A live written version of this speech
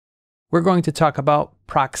we're going to talk about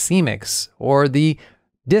proxemics, or the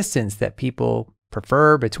distance that people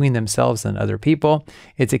prefer between themselves and other people.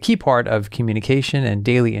 It's a key part of communication and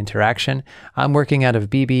daily interaction. I'm working out of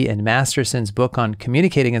Beebe and Masterson's book on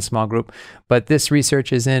communicating in small group, but this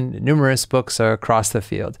research is in numerous books across the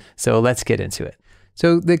field. So let's get into it.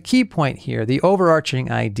 So the key point here, the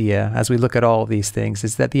overarching idea as we look at all of these things,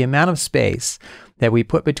 is that the amount of space that we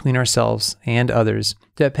put between ourselves and others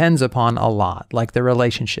depends upon a lot, like the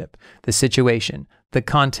relationship, the situation, the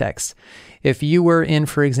context. If you were in,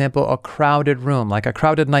 for example, a crowded room, like a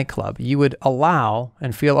crowded nightclub, you would allow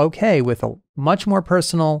and feel okay with a much more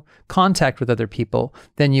personal contact with other people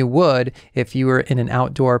than you would if you were in an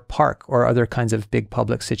outdoor park or other kinds of big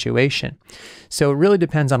public situation. So it really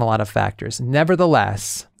depends on a lot of factors.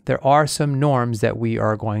 Nevertheless, there are some norms that we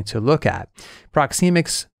are going to look at.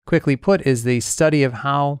 Proxemics, quickly put, is the study of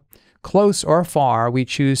how close or far we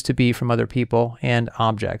choose to be from other people and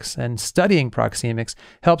objects. And studying proxemics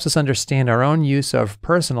helps us understand our own use of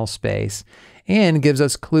personal space and gives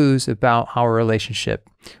us clues about our relationship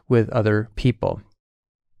with other people.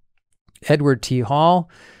 Edward T. Hall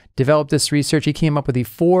developed this research. He came up with the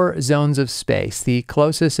 4 zones of space. The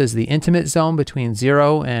closest is the intimate zone between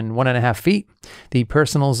 0 and 1.5 feet, the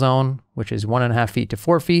personal zone, which is 1.5 feet to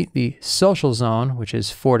 4 feet, the social zone, which is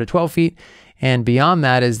 4 to 12 feet, and beyond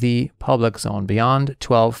that is the public zone, beyond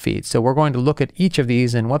 12 feet. So we're going to look at each of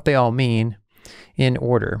these and what they all mean in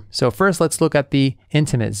order. So first, let's look at the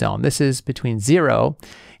intimate zone. This is between 0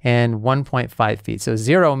 and 1.5 feet. So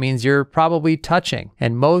 0 means you're probably touching,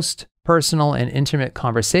 and most personal and intimate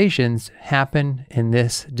conversations happen in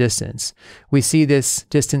this distance. We see this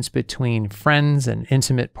distance between friends and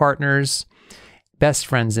intimate partners, best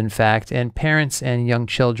friends, in fact, and parents and young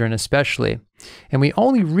children especially. And we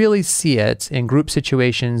only really see it in group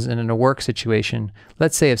situations and in a work situation.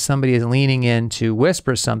 Let's say if somebody is leaning in to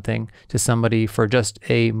whisper something to somebody for just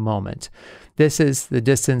a moment. This is the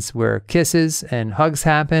distance where kisses and hugs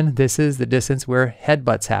happen. This is the distance where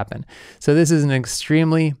headbutts happen. So this is an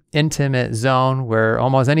extremely intimate zone where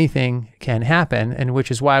almost anything can happen, and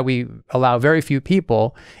which is why we allow very few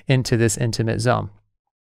people into this intimate zone.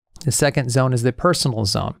 The second zone is the personal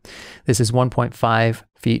zone. This is 1.5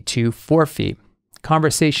 feet to 4 feet.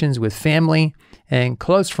 Conversations with family and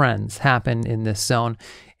close friends happen in this zone.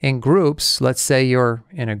 In groups, let's say you're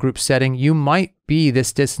in a group setting, you might be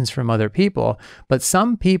this distance from other people, but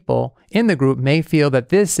some people in the group may feel that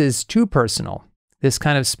this is too personal. This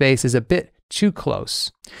kind of space is a bit too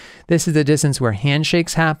close. This is the distance where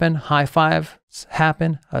handshakes happen, high fives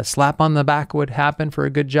happen, a slap on the back would happen for a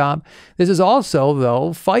good job. This is also,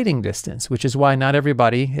 though, fighting distance, which is why not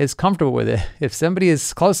everybody is comfortable with it. If somebody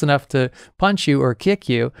is close enough to punch you or kick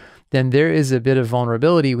you, then there is a bit of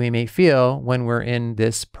vulnerability we may feel when we're in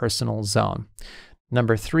this personal zone.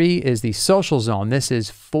 Number 3 is the social zone. This is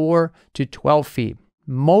 4 to 12 feet.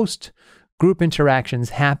 Most group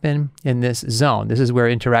interactions happen in this zone. This is where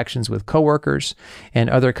interactions with coworkers and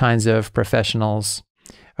other kinds of professionals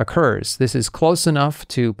occurs. This is close enough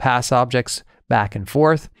to pass objects back and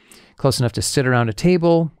forth, close enough to sit around a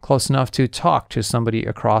table, close enough to talk to somebody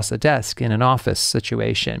across a desk in an office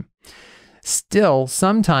situation. Still,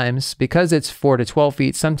 sometimes, because it's 4 to 12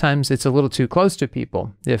 feet, sometimes it's a little too close to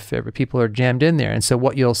people if people are jammed in there. And so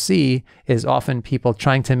what you'll see is often people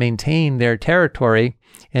trying to maintain their territory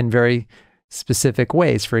in very specific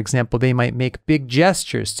ways. For example, they might make big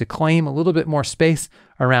gestures to claim a little bit more space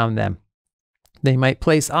around them. They might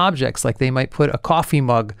place objects, like they might put a coffee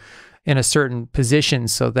mug in a certain position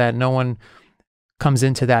so that no one comes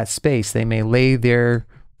into that space. They may lay their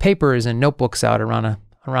papers and notebooks out around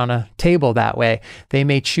a table that way. They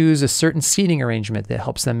may choose a certain seating arrangement that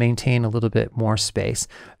helps them maintain a little bit more space.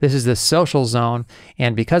 This is the social zone,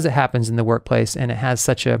 and because it happens in the workplace and it has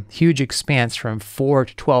such a huge expanse from 4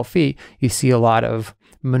 to 12 feet, you see a lot of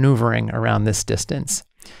maneuvering around this distance.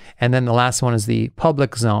 And then the last one is the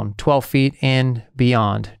public zone, 12 feet and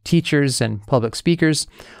beyond. Teachers and public speakers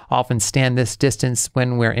often stand this distance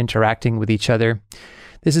when we're interacting with each other.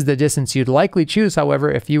 This is the distance you'd likely choose,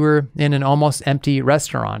 however, if you were in an almost empty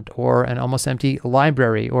restaurant or an almost empty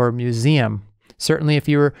library or museum. Certainly if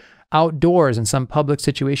you were outdoors in some public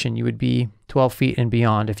situation, you would be 12 feet and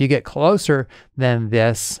beyond. If you get closer than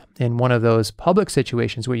this in one of those public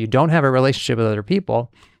situations where you don't have a relationship with other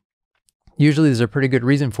people, usually there's a pretty good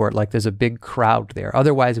reason for it, like there's a big crowd there.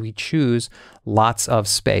 Otherwise, we choose lots of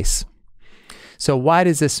space. So why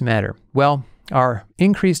does this matter? Well, our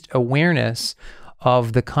increased awareness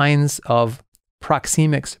of the kinds of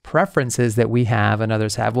proxemics preferences that we have and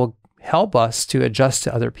others have will help us to adjust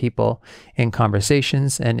to other people in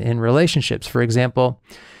conversations and in relationships. For example,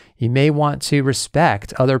 You may want to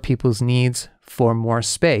respect other people's needs for more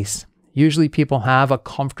space. Usually people have a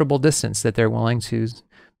comfortable distance that they're willing to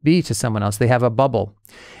be to someone else. They have a bubble,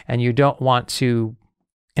 and you don't want to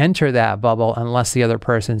enter that bubble unless the other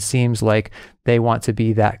person seems like they want to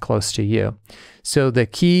be that close to you. So the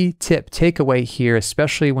key takeaway here,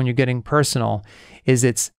 especially when you're getting personal, is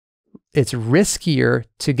it's riskier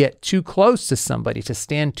to get too close to somebody, to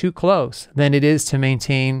stand too close, than it is to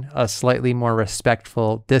maintain a slightly more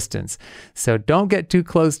respectful distance. So don't get too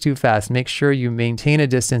close too fast. Make sure you maintain a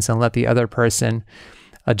distance and let the other person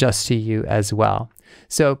adjust to you as well.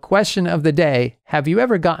 So question of the day, have you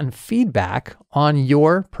ever gotten feedback on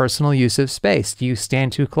your personal use of space? Do you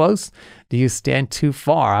stand too close? Do you stand too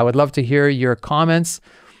far? I would love to hear your comments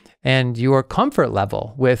and your comfort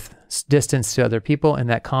level with distance to other people in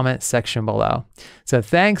that comment section below. So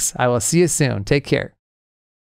thanks. I will see you soon. Take care.